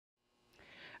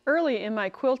Early in my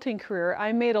quilting career,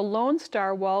 I made a Lone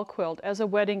Star wall quilt as a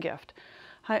wedding gift.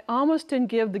 I almost didn't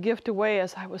give the gift away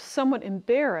as I was somewhat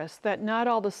embarrassed that not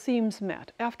all the seams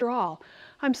met. After all,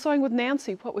 I'm sewing with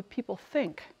Nancy. What would people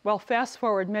think? Well, fast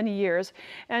forward many years,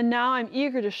 and now I'm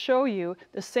eager to show you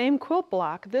the same quilt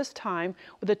block, this time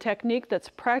with a technique that's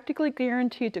practically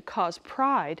guaranteed to cause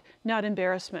pride, not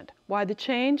embarrassment. Why the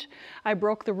change? I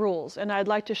broke the rules, and I'd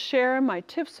like to share my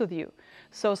tips with you.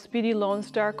 So Speedy Lone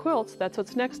Star Quilts, that's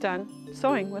what's next on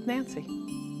Sewing with Nancy.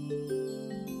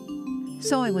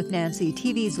 Sewing with Nancy,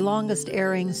 TV's longest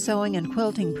airing sewing and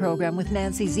quilting program with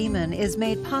Nancy Zeman, is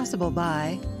made possible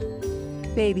by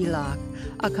Baby Lock,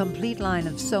 a complete line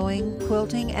of sewing,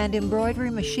 quilting, and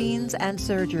embroidery machines and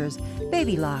sergers.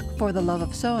 Baby Lock, for the love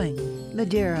of sewing.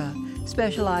 Madeira,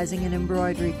 specializing in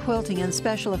embroidery, quilting, and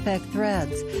special effect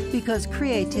threads, because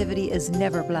creativity is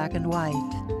never black and white.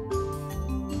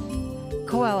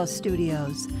 Koala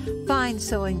Studios, fine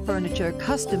sewing furniture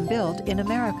custom built in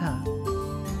America.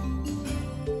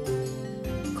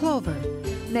 Clover,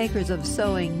 makers of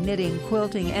sewing, knitting,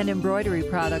 quilting, and embroidery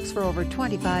products for over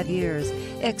 25 years.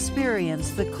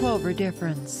 Experience the Clover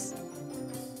difference.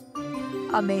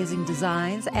 Amazing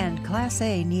designs and Class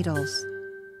A needles.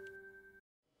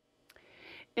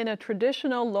 In a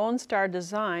traditional Lone Star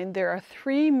design, there are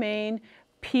three main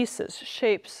pieces,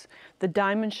 shapes. The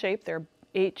diamond shape, there are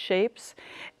 8 shapes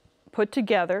put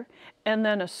together, and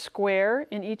then a square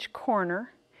in each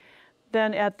corner.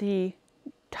 Then at the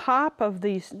top of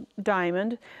the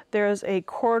diamond, there's a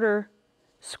quarter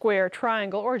square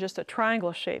triangle or just a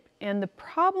triangle shape. And the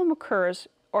problem occurs,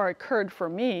 or occurred for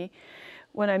me,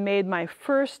 when I made my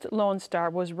first Lone Star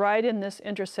was right in this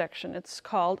intersection. It's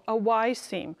called a Y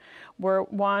seam, where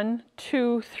 1,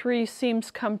 2, 3 seams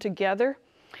come together.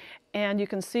 And you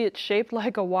can see it's shaped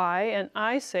like a Y, and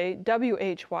I say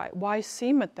W-H-Y. Why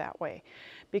seam it that way?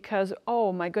 Because,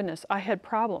 oh my goodness, I had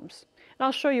problems. And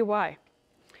I'll show you why.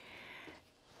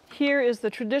 Here is the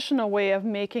traditional way of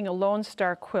making a Lone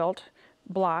Star quilt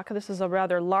block. This is a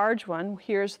rather large one.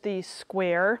 Here's the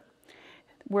square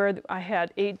where I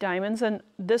had 8 diamonds, and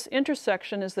this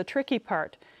intersection is the tricky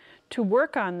part. To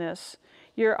work on this,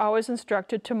 you're always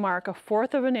instructed to mark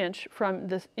 1/4 of an inch from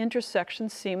the intersection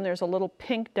seam. There's a little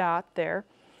pink dot there.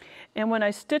 And when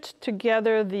I stitched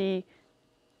together the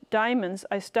diamonds,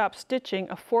 I stopped stitching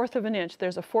 1/4 of an inch.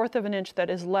 There's 1/4 of an inch that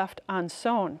is left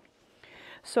unsewn.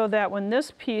 So that when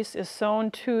this piece is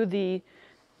sewn to the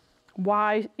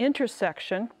Y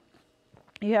intersection,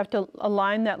 you have to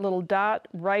align that little dot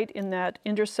right in that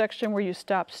intersection where you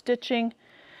stop stitching,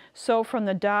 sew from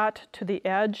the dot to the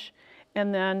edge,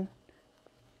 and then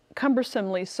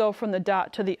cumbersomely sew from the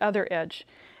dot to the other edge.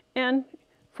 And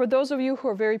for those of you who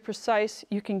are very precise,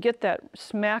 you can get that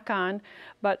smack on,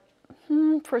 but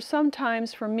for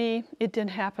sometimes, for me, it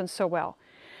didn't happen so well.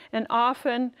 And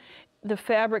often, the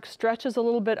fabric stretches a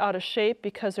little bit out of shape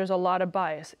because there's a lot of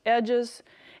bias edges,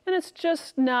 and it's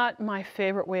just not my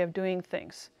favorite way of doing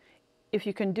things. If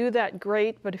you can do that,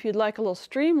 great, but if you'd like a little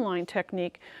streamlined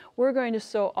technique, we're going to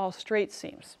sew all straight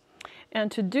seams.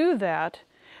 And to do that,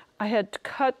 I had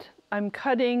to I'm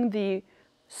cutting the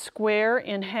square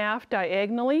in half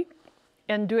diagonally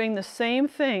and doing the same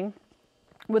thing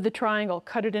with the triangle,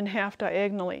 cut it in half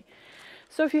diagonally.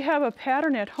 So if you have a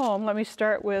pattern at home, let me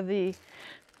start with the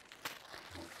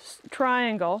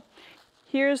triangle.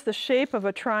 Here's the shape of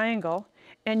a triangle,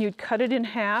 and you'd cut it in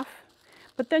half,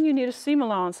 but then you need a seam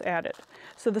allowance added.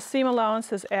 So the seam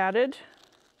allowance is added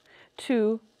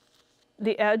to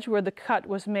the edge where the cut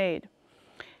was made.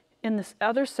 In this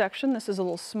other section, this is a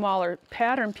little smaller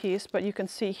pattern piece, but you can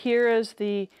see here is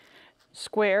the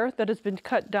square that has been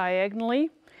cut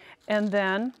diagonally, and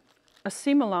then a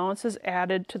seam allowance is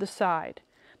added to the side.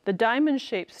 The diamond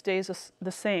shape stays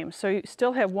the same, so you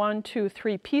still have 1, 2,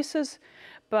 3 pieces,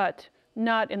 but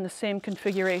not in the same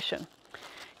configuration.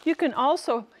 You can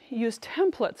also use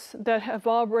templates that have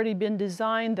already been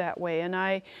designed that way, and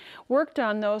I worked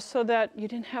on those so that you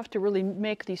didn't have to really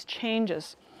make these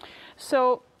changes.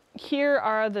 So here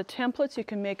are the templates. You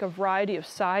can make a variety of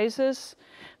sizes,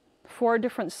 4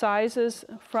 different sizes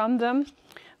from them.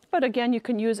 But again, you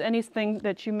can use anything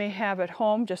that you may have at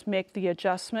home, just make the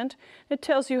adjustment. It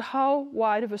tells you how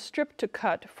wide of a strip to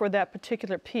cut for that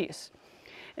particular piece.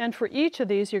 And for each of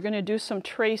these, you're going to do some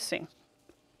tracing.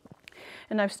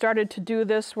 And I've started to do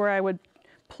this where I would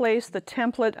place the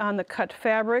template on the cut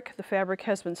fabric. The fabric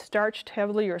has been starched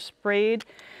heavily or sprayed.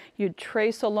 You'd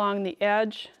trace along the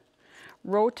edge,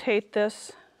 rotate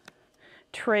this,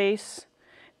 trace,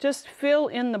 just fill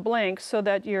in the blanks so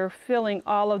that you're filling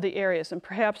all of the areas, and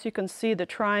perhaps you can see the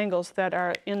triangles that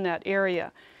are in that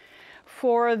area.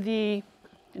 For the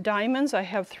diamonds, I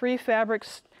have 3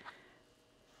 fabrics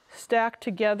stacked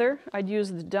together. I'd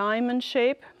use the diamond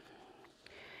shape,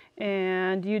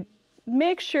 and you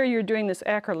make sure you're doing this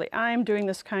accurately. I'm doing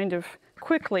this kind of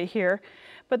quickly here,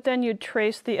 but then you'd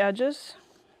trace the edges.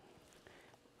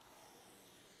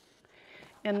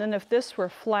 And then if this were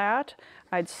flat,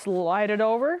 I'd slide it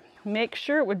over, make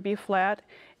sure it would be flat,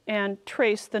 and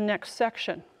trace the next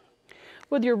section.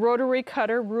 With your rotary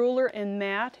cutter, ruler, and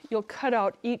mat, you'll cut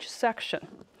out each section.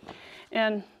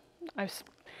 And I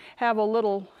have a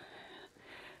little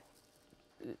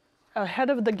ahead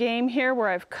of the game here where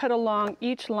I've cut along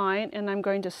each line, and I'm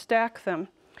going to stack them.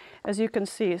 As you can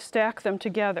see, stack them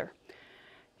together.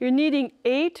 You're needing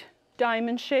 8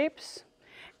 diamond shapes,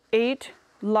 8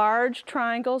 large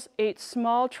triangles, 8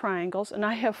 small triangles, and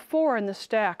I have 4 in the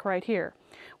stack right here,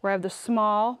 where I have the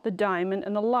small, the diamond,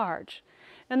 and the large.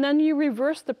 And then you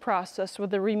reverse the process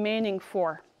with the remaining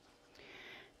 4.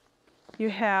 You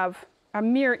have a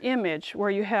mirror image where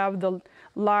you have the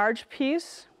large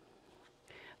piece,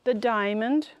 the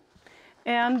diamond,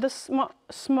 and the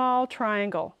small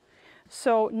triangle.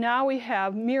 So now we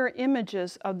have mirror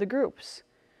images of the groups.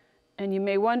 And you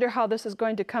may wonder how this is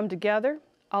going to come together.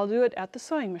 I'll do it at the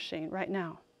sewing machine right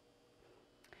now.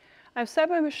 I've set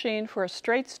my machine for a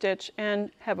straight stitch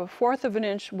and have a 1/4 of an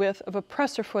inch width of a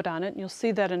presser foot on it, and you'll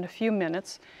see that in a few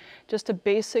minutes. Just a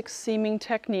basic seaming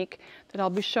technique that I'll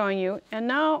be showing you. And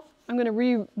now I'm going to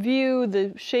review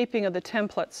the shaping of the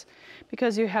templates,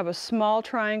 because you have a small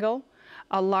triangle,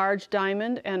 a large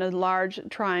diamond, and a large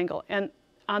triangle. And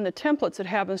on the templates it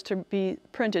happens to be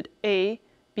printed A,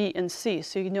 B, and C,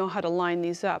 so you know how to line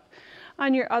these up.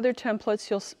 On your other templates,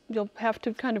 you'll have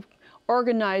to kind of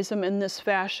organize them in this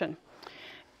fashion.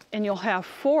 And you'll have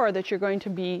 4 that you're going to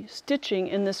be stitching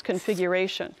in this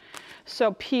configuration.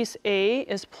 So piece A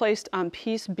is placed on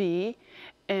piece B,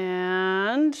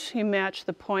 and you match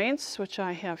the points, which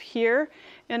I have here.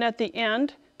 And at the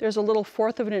end, there's a little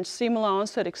 1/4 of an inch seam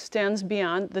allowance that extends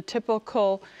beyond the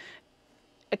typical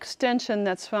extension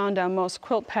that's found on most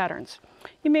quilt patterns.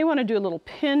 You may want to do a little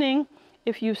pinning.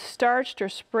 If you starched or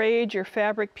sprayed your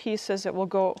fabric pieces, it will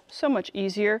go so much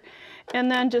easier.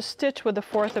 And then just stitch with a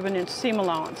 1/4 of an inch seam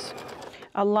allowance,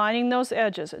 aligning those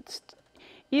edges.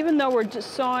 Even though we're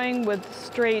just sewing with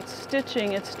straight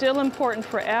stitching, it's still important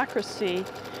for accuracy,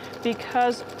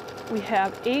 because we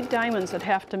have 8 diamonds that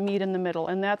have to meet in the middle,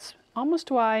 and that's almost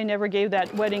why I never gave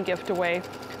that wedding gift away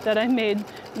that I made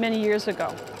many years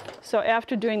ago. So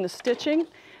after doing the stitching,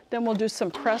 then we'll do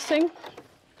some pressing.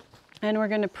 And we're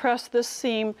going to press this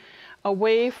seam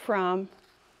away from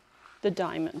the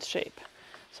diamond shape.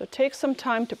 So take some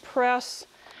time to press,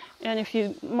 and if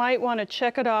you might want to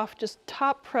check it off, just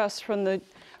top press from the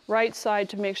right side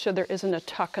to make sure there isn't a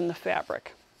tuck in the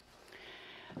fabric.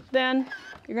 Then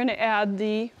you're going to add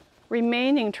the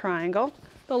remaining triangle,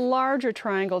 the larger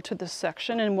triangle, to this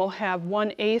section, and we'll have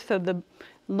 1/8 of the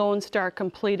Lone Star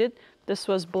completed. This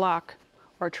was block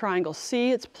or triangle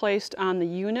C. It's placed on the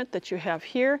unit that you have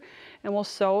here, and we'll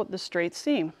sew the straight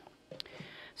seam.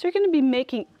 So you're going to be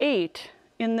making 8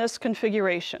 in this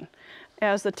configuration,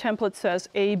 as the template says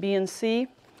A, B, and C.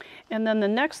 And then the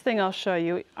next thing I'll show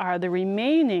you are the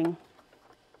remaining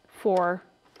 4.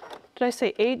 Did I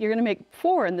say 8? You're going to make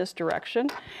 4 in this direction,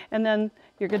 and then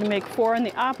you're going to make 4 in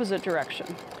the opposite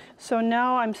direction. So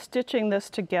now I'm stitching this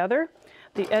together.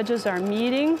 The edges are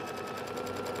meeting.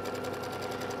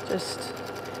 Just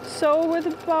sew with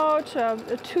about a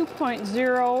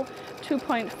 2.0,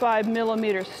 2.5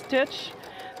 millimeter stitch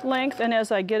length, and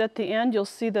as I get at the end, you'll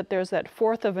see that there's that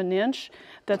 1/4 of an inch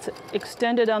that's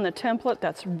extended on the template.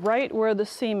 That's right where the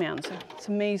seam ends. It's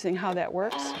amazing how that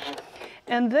works.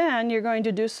 And then you're going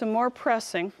to do some more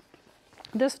pressing.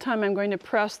 This time I'm going to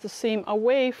press the seam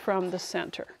away from the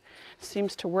center. It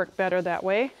seems to work better that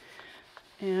way.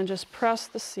 And just press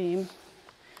the seam.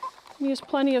 Use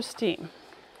plenty of steam.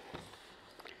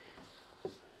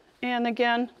 And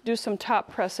again, do some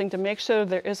top pressing to make sure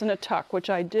there isn't a tuck,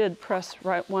 which I did press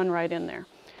one right in there.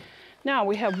 Now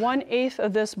we have 1/8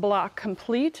 of this block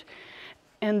complete,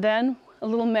 and then a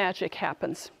little magic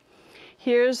happens.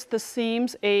 Here's the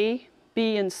seams A,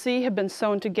 B, and C have been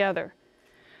sewn together.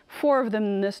 4 of them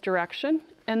in this direction,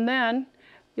 and then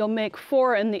you'll make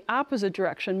 4 in the opposite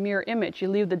direction, mirror image. You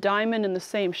leave the diamond in the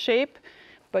same shape,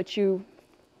 but you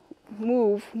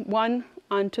move one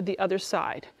onto the other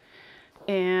side.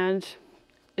 And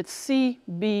it's C,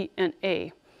 B, and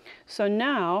A. So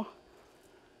now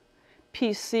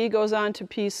piece C goes on to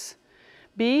piece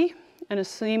B, and a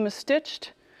seam is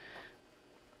stitched.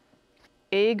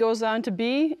 A goes on to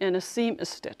B, and a seam is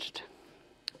stitched.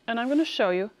 And I'm going to show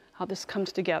you how this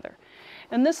comes together.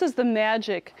 And this is the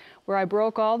magic where I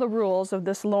broke all the rules of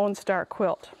this Lone Star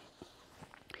quilt.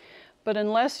 but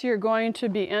unless you're going to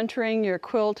be entering your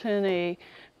quilt in a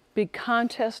big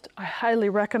contest, I highly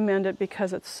recommend it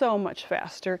because it's so much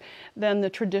faster than the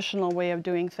traditional way of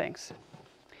doing things.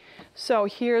 So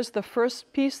here's the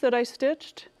first piece that I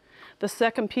stitched, the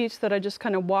second piece that I just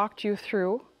kind of walked you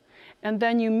through, and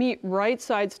then you meet right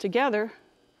sides together,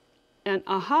 and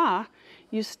aha,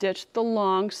 you stitch the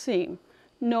long seam.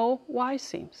 No Y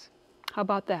seams. How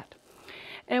about that?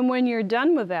 And when you're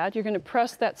done with that, you're going to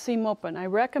press that seam open. I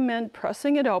recommend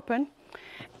pressing it open,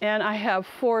 and I have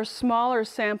 4 smaller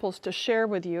samples to share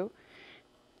with you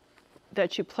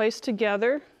that you place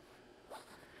together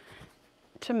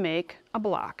to make a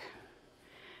block.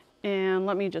 And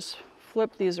let me just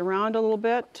flip these around a little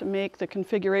bit to make the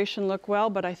configuration look well,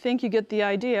 but I think you get the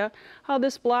idea how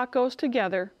this block goes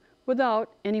together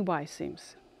without any Y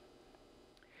seams.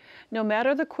 No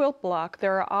matter the quilt block,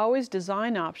 there are always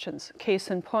design options. Case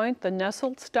in point, the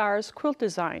Nestled Stars quilt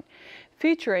design,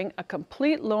 featuring a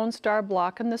complete Lone Star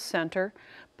block in the center.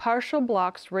 Partial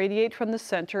blocks radiate from the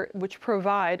center, which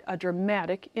provide a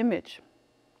dramatic image.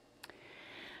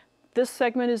 This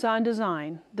segment is on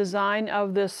design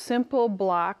of this simple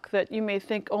block that you may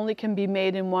think only can be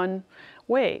made in one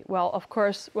way. Well, of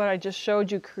course, what I just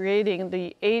showed you, creating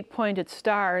the 8-pointed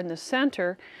star in the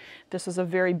center, this is a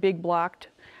very big block.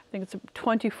 I think it's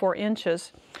 24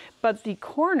 inches, but the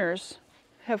corners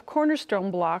have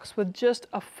cornerstone blocks with just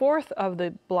 1/4 of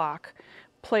the block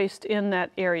placed in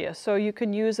that area. So you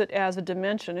can use it as a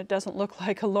dimension. It doesn't look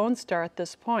like a Lone Star at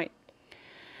this point.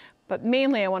 But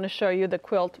mainly I want to show you the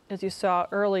quilt, as you saw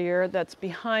earlier, that's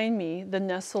behind me, the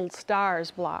Nestled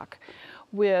Stars block,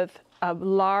 with a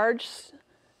large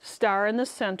star in the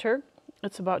center.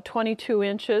 It's about 22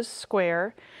 inches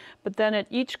square, but then at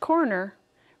each corner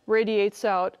radiates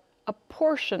out a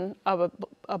portion of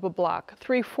a block,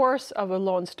 3/4 of a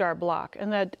Lone Star block,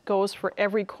 and that goes for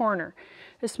every corner.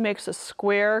 This makes a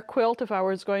square quilt. If I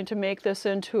was going to make this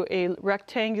into a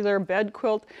rectangular bed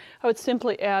quilt, I would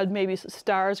simply add maybe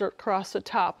stars across the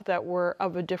top that were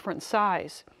of a different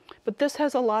size. But this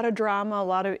has a lot of drama, a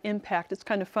lot of impact. It's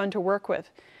kind of fun to work with.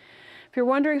 If you're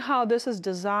wondering how this is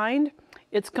designed,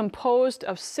 it's composed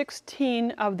of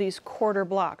 16 of these quarter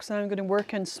blocks. And I'm going to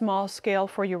work in small scale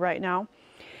for you right now.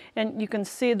 And you can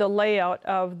see the layout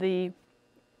of the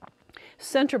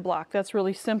center block. That's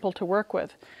really simple to work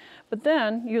with. But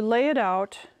then you lay it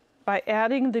out by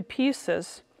adding the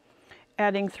pieces,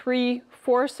 adding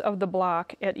 3/4 of the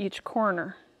block at each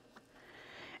corner.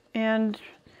 And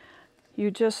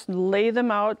you just lay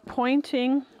them out,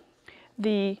 pointing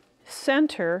the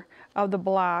center of the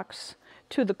blocks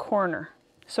to the corner.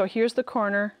 So here's the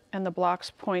corner, and the blocks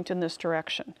point in this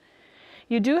direction.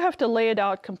 You do have to lay it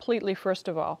out completely first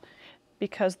of all,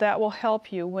 because that will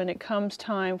help you when it comes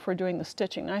time for doing the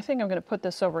stitching. I think I'm going to put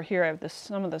this over here. I have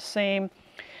some of the same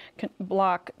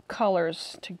block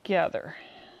colors together.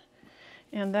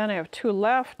 And then I have 2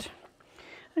 left.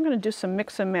 I'm going to do some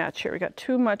mix and match here. We got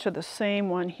too much of the same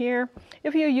one here.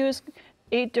 If you use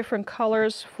 8 different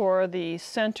colors for the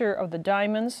center of the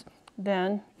diamonds,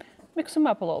 then mix them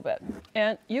up a little bit.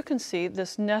 And you can see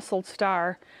this nestled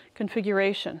star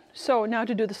configuration. So now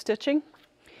to do the stitching,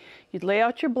 you'd lay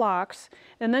out your blocks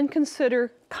and then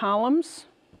consider columns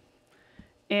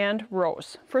and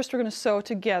rows. First we're going to sew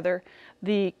together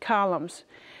the columns.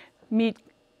 Meet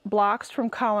blocks from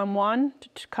column 1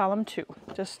 to column 2.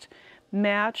 Just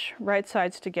match right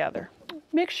sides together.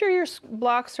 Make sure your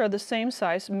blocks are the same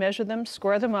size, measure them,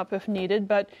 square them up if needed,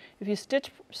 but if you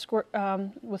stitch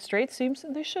with straight seams,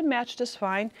 they should match just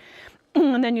fine.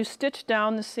 And then you stitch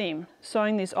down the seam,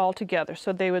 sewing these all together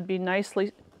so they would be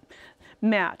nicely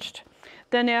matched.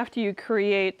 Then after you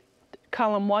create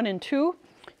column 1 and 2,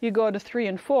 you go to 3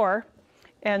 and 4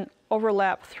 and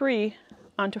overlap 3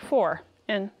 onto 4.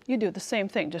 And you do the same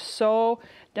thing, just sew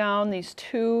down these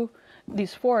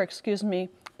 4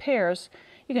 pairs.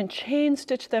 You can chain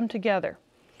stitch them together.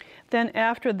 Then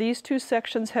after these 2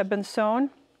 sections have been sewn,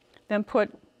 then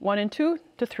put 1 and 2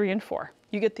 to 3 and 4.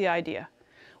 You get the idea.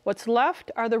 What's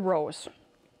left are the rows.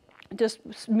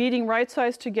 Just meeting right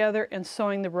sides together and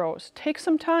sewing the rows. Take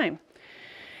some time.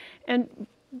 And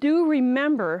do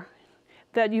remember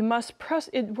that you must press,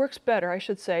 it works better, I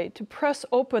should say, to press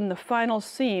open the final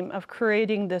seam of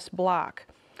creating this block.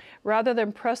 Rather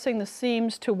than pressing the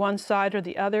seams to one side or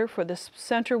the other for this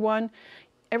center one,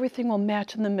 everything will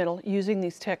match in the middle using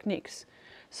these techniques.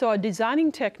 So a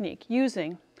designing technique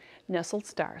using nestled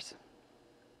stars.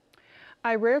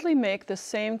 I rarely make the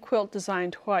same quilt design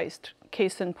twice.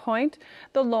 Case in point,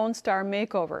 the Lone Star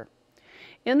Makeover.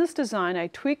 In this design, I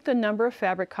tweaked the number of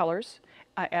fabric colors,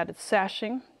 I added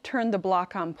sashing, turned the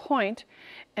block on point,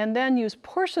 and then used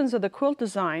portions of the quilt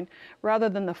design rather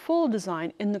than the full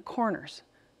design in the corners.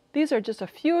 These are just a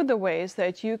few of the ways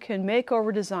that you can make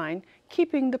over design,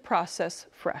 keeping the process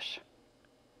fresh.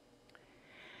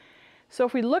 So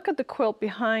if we look at the quilt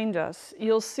behind us,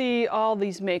 you'll see all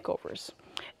these makeovers.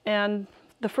 And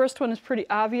the first one is pretty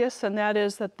obvious, and that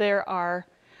is that there are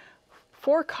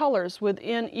 4 colors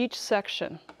within each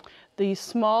section. The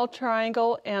small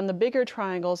triangle and the bigger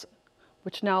triangles,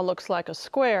 which now looks like a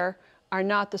square, are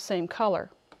not the same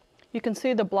color. You can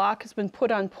see the block has been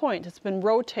put on point. It's been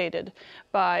rotated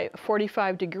by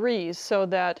 45 degrees so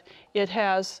that it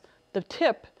has the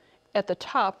tip at the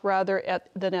top rather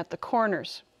than at the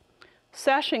corners.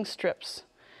 Sashing strips,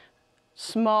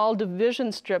 small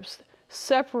division strips,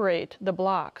 separate the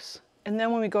blocks. And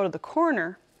then when we go to the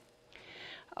corner,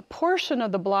 a portion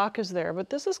of the block is there, but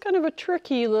this is kind of a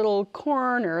tricky little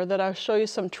corner that I'll show you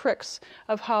some tricks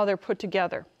of how they're put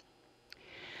together.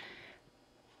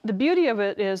 The beauty of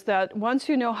it is that once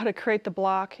you know how to create the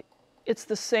block, it's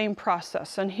the same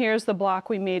process. And here's the block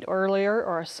we made earlier,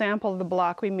 or a sample of the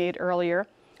block we made earlier,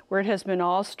 where it has been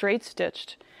all straight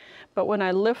stitched. But when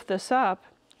I lift this up,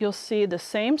 you'll see the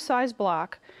same size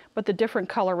block, but the different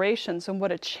colorations and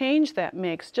what a change that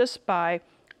makes just by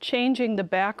changing the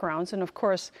backgrounds. And of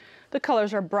course, the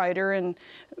colors are brighter and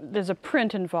there's a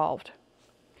print involved.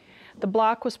 The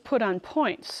block was put on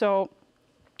point, so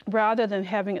rather than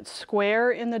having it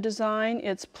square in the design,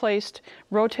 it's placed,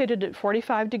 rotated at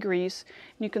 45 degrees.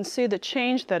 And you can see the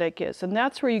change that it gives. And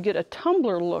that's where you get a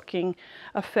tumbler looking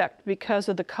effect because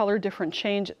of the color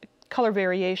color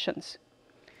variations.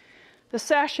 The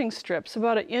sashing strips,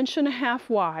 about 1.5 inches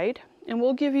wide, and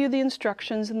we'll give you the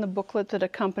instructions in the booklet that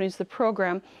accompanies the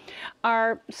program,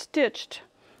 are stitched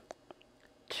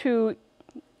to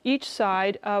each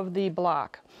side of the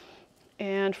block.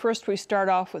 And first we start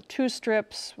off with 2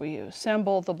 strips, we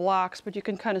assemble the blocks, but you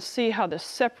can kind of see how this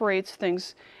separates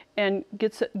things and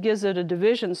gives it a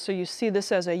division, so you see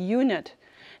this as a unit,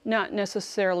 not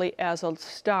necessarily as a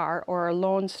star or a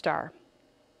lone star.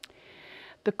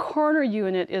 The corner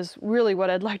unit is really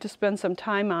what I'd like to spend some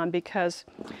time on because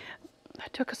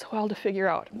it took us a while to figure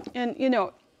out. And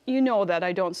you know that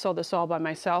I don't sew this all by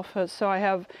myself, so I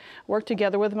have worked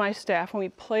together with my staff and we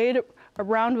played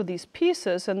around with these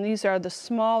pieces, and these are the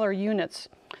smaller units,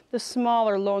 the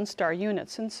smaller Lone Star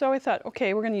units. And so I thought,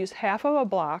 okay, we're going to use half of a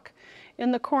block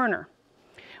in the corner.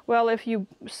 Well, if you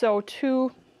sew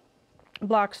 2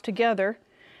 blocks together,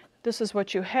 this is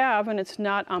what you have, and it's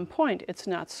not on point, it's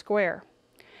not square.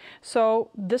 So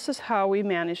this is how we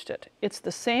managed it. It's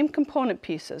the same component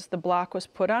pieces. The block was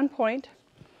put on point,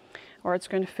 or it's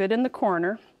going to fit in the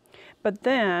corner, but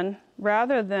then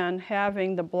rather than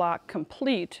having the block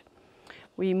complete,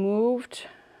 we moved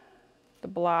the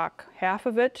block, half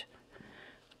of it,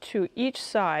 to each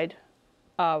side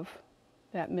of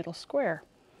that middle square.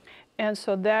 And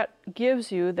so that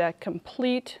gives you that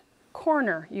complete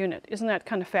corner unit. Isn't that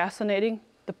kind of fascinating,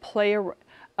 the play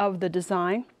of the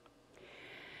design?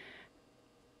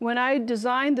 When I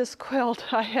designed this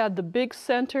quilt, I had the big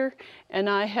center and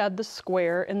I had the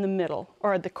square in the middle,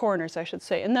 or the corners I should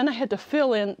say, and then I had to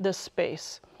fill in this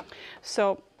space.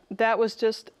 So that was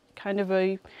just kind of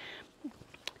a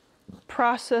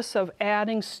process of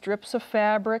adding strips of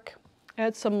fabric. I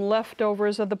had some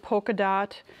leftovers of the polka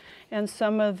dot and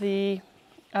some of the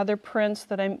other prints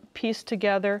that I pieced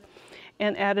together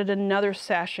and added another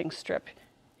sashing strip.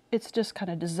 It's just kind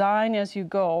of design as you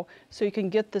go so you can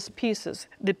get the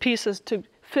pieces to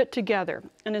fit together.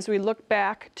 And as we look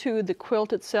back to the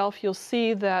quilt itself, you'll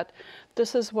see that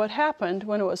this is what happened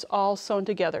when it was all sewn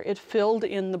together. It filled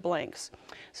in the blanks.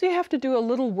 So you have to do a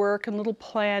little work and little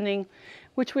planning,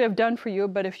 which we have done for you,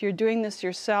 but if you're doing this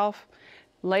yourself,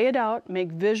 lay it out,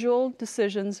 make visual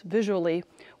decisions visually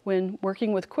when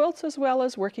working with quilts as well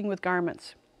as working with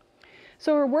garments.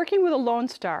 So we're working with a Lone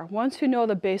Star. Once you know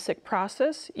the basic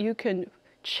process, you can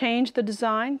change the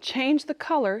design, change the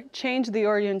color, change the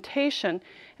orientation,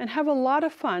 and have a lot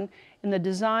of fun in the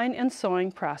design and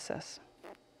sewing process.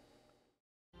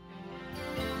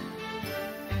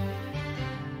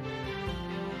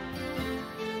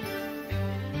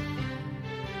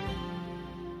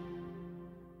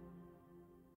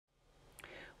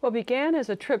 What began as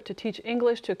a trip to teach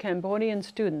English to Cambodian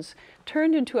students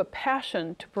turned into a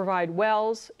passion to provide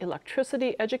wells,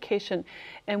 electricity, education,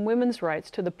 and women's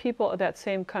rights to the people of that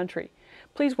same country.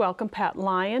 Please welcome Pat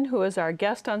Lyon, who is our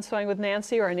guest on Sewing with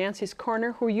Nancy, or Nancy's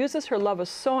Corner, who uses her love of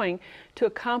sewing to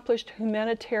accomplish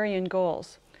humanitarian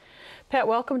goals. Pat,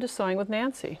 welcome to Sewing with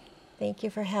Nancy. Thank you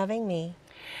for having me.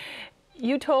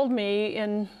 You told me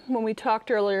when we talked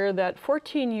earlier that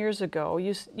 14 years ago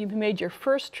you made your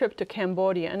first trip to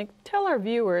Cambodia, and tell our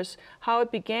viewers how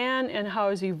it began and how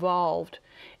it's evolved,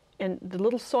 and the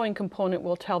little sewing component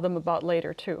we'll tell them about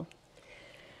later too.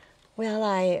 Well,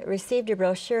 I received a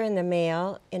brochure in the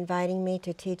mail inviting me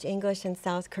to teach English in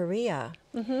South Korea.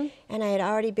 And I had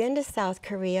already been to South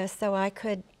Korea, so I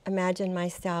could imagine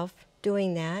myself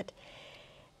doing that.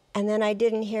 And then I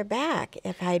didn't hear back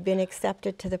if I had been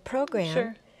accepted to the program.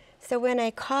 Sure. So when I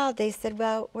called, they said,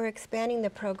 well, we're expanding the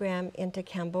program into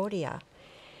Cambodia,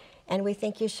 and we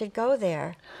think you should go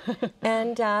there.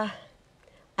 And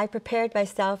I prepared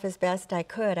myself as best I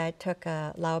could. I took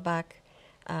a Laubach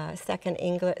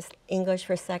English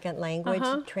for second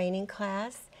language training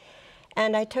class.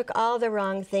 And I took all the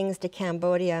wrong things to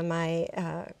Cambodia.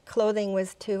 My clothing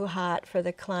was too hot for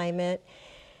the climate.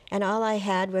 And all I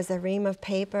had was a ream of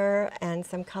paper and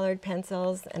some colored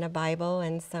pencils and a Bible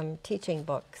and some teaching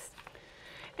books.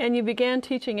 And you began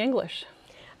teaching English.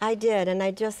 I did, and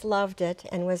I just loved it,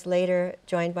 and was later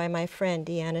joined by my friend,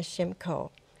 Deanna Shimko.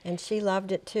 And she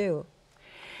loved it too.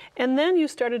 And then you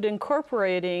started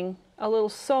incorporating a little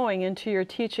sewing into your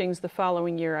teachings the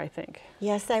following year, I think.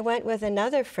 Yes, I went with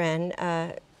another friend,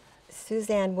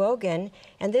 Suzanne Wogan,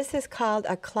 and this is called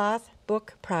a cloth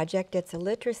book project. It's a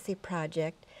literacy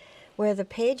project where the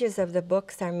pages of the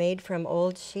books are made from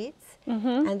old sheets,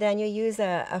 and then you use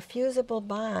a fusible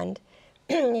bond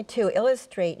to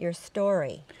illustrate your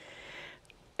story.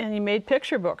 And you made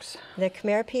picture books. The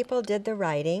Khmer people did the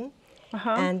writing,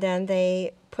 and then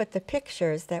they put the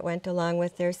pictures that went along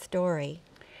with their story.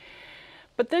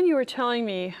 But then you were telling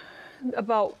me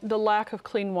about the lack of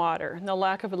clean water and the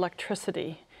lack of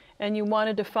electricity, and you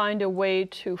wanted to find a way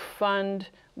to fund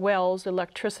wells,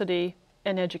 electricity,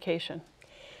 and education.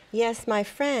 Yes, my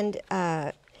friend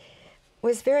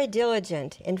was very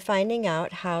diligent in finding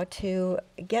out how to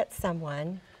get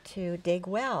someone to dig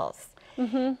wells.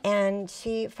 And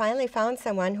she finally found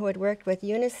someone who had worked with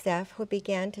UNICEF who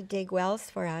began to dig wells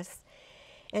for us.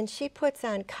 And she puts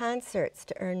on concerts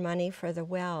to earn money for the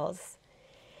wells.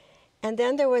 And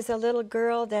then there was a little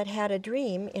girl that had a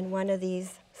dream in one of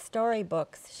these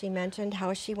storybooks. She mentioned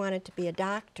how she wanted to be a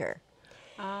doctor.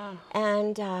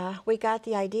 And we got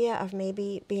the idea of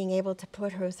maybe being able to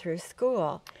put her through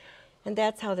school. And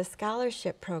that's how the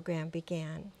scholarship program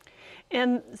began.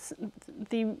 And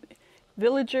the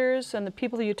villagers and the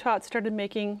people that you taught started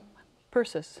making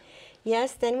purses.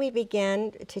 Yes, then we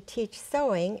began to teach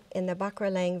sewing in the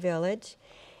Bakralang village.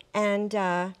 And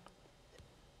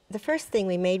the first thing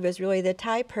we made was really the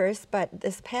tie purse, but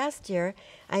this past year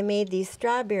I made these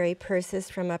strawberry purses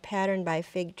from a pattern by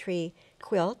Fig Tree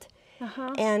Quilt.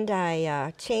 And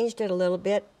I changed it a little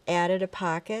bit, added a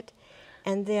pocket,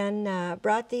 and then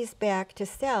brought these back to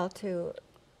sell to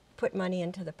put money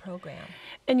into the program.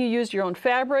 And you used your own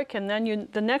fabric, and then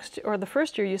the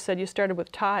first year you said you started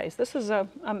with ties. This is a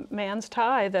man's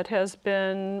tie that has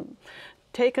been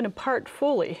taken apart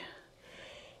fully.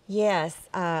 Yes,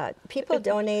 people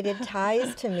donated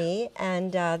ties to me,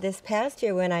 and this past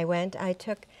year when I went, I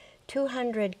took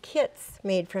 200 kits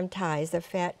made from ties, a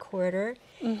fat quarter.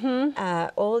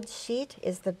 Old sheet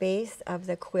is the base of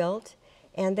the quilt,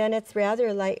 and then it's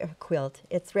rather like a quilt.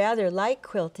 It's rather like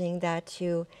quilting that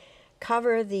you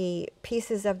cover the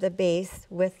pieces of the base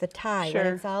with the tie. When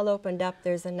it's all opened up,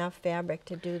 there's enough fabric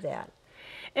to do that.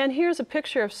 And here's a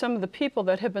picture of some of the people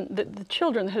that have been, the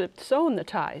children that have sewn the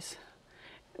ties.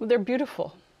 They're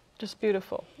beautiful, just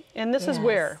beautiful. And this is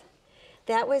where?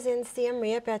 That was in Siem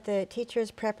Reap at the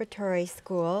Teachers Preparatory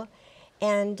School,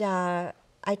 and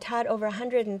I taught over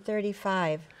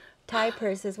 135 tie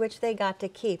purses, which they got to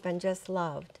keep and just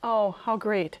loved. Oh, how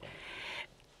great.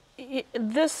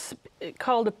 This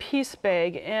called a piece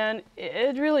bag, and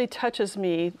it really touches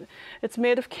me. It's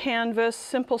made of canvas,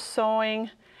 simple sewing,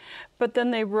 but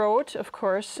then they wrote, of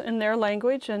course, in their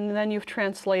language, and then you've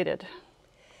translated.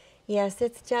 Yes,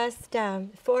 it's just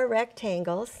 4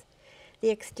 rectangles. The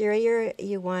exterior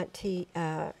you want to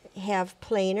have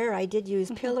plainer. I did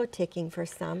use pillow ticking for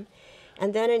some.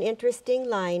 And then an interesting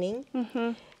lining.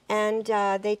 And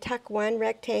they tuck one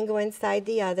rectangle inside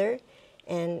the other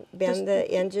and bend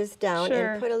the edges down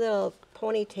and put a little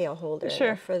ponytail holder in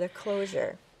there for the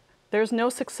closure. There's no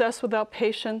success without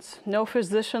patience, no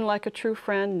physician like a true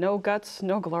friend, no guts,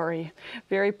 no glory.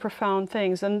 Very profound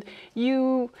things. And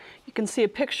you can see a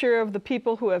picture of the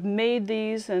people who have made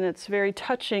these, and it's very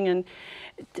touching. And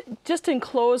just in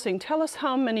closing, tell us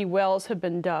how many wells have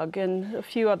been dug and a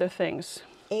few other things.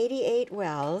 88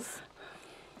 wells,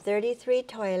 33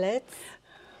 toilets,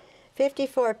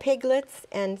 54 piglets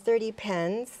and 30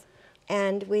 pens,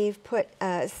 And we've put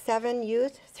 7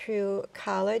 youth through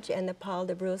college and the Paul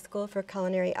DeBrew School for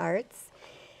Culinary Arts.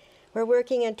 We're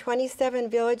working in 27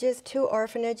 villages, 2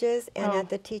 orphanages, and at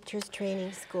the Teachers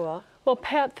Training School. Well,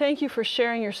 Pat, thank you for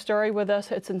sharing your story with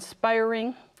us. It's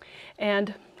inspiring.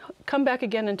 And come back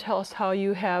again and tell us how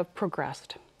you have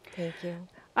progressed. Thank you.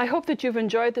 I hope that you've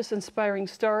enjoyed this inspiring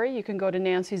story. You can go to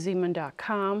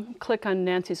nancyzieman.com, click on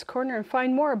Nancy's Corner, and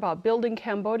find more about building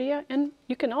Cambodia, and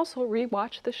you can also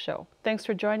re-watch the show. Thanks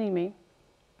for joining me.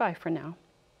 Bye for now.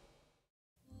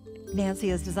 Nancy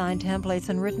has designed templates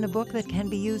and written a book that can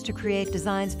be used to create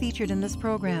designs featured in this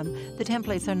program. The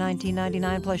templates are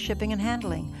 $19.99 plus shipping and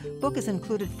handling. Book is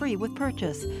included free with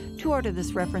purchase. To order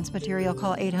this reference material,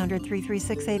 call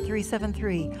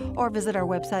 800-336-8373 or visit our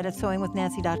website at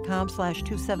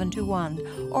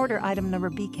sewingwithNancy.com/2721. Order item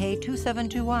number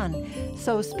BK2721.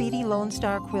 Sew Speedy, Lone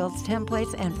Star Quilts,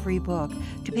 templates, and free book.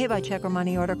 To pay by check or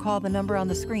money order, call the number on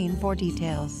the screen for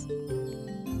details.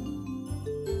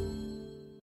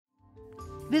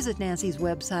 Visit Nancy's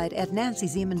website at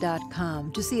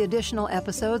nancyzieman.com to see additional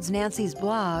episodes, Nancy's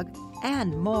blog,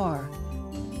 and more.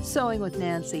 Sewing with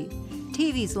Nancy,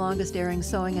 TV's longest-airing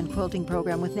sewing and quilting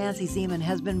program with Nancy Zieman,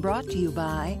 has been brought to you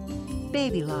by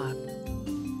Baby Lock,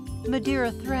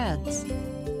 Madeira Threads,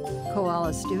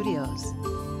 Koala Studios,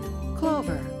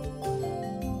 Clover,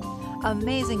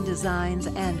 Amazing Designs,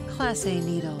 and Class A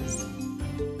Needles.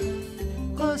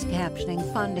 Closed captioning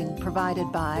funding provided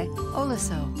by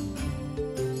Oliso.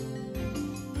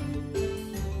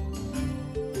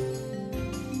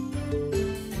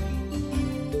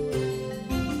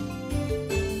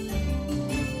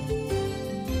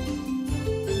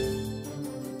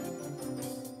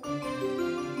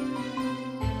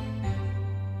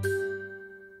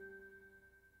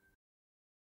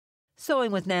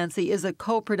 Sewing with Nancy is a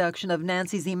co-production of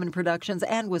Nancy Zieman Productions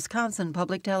and Wisconsin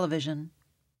Public Television.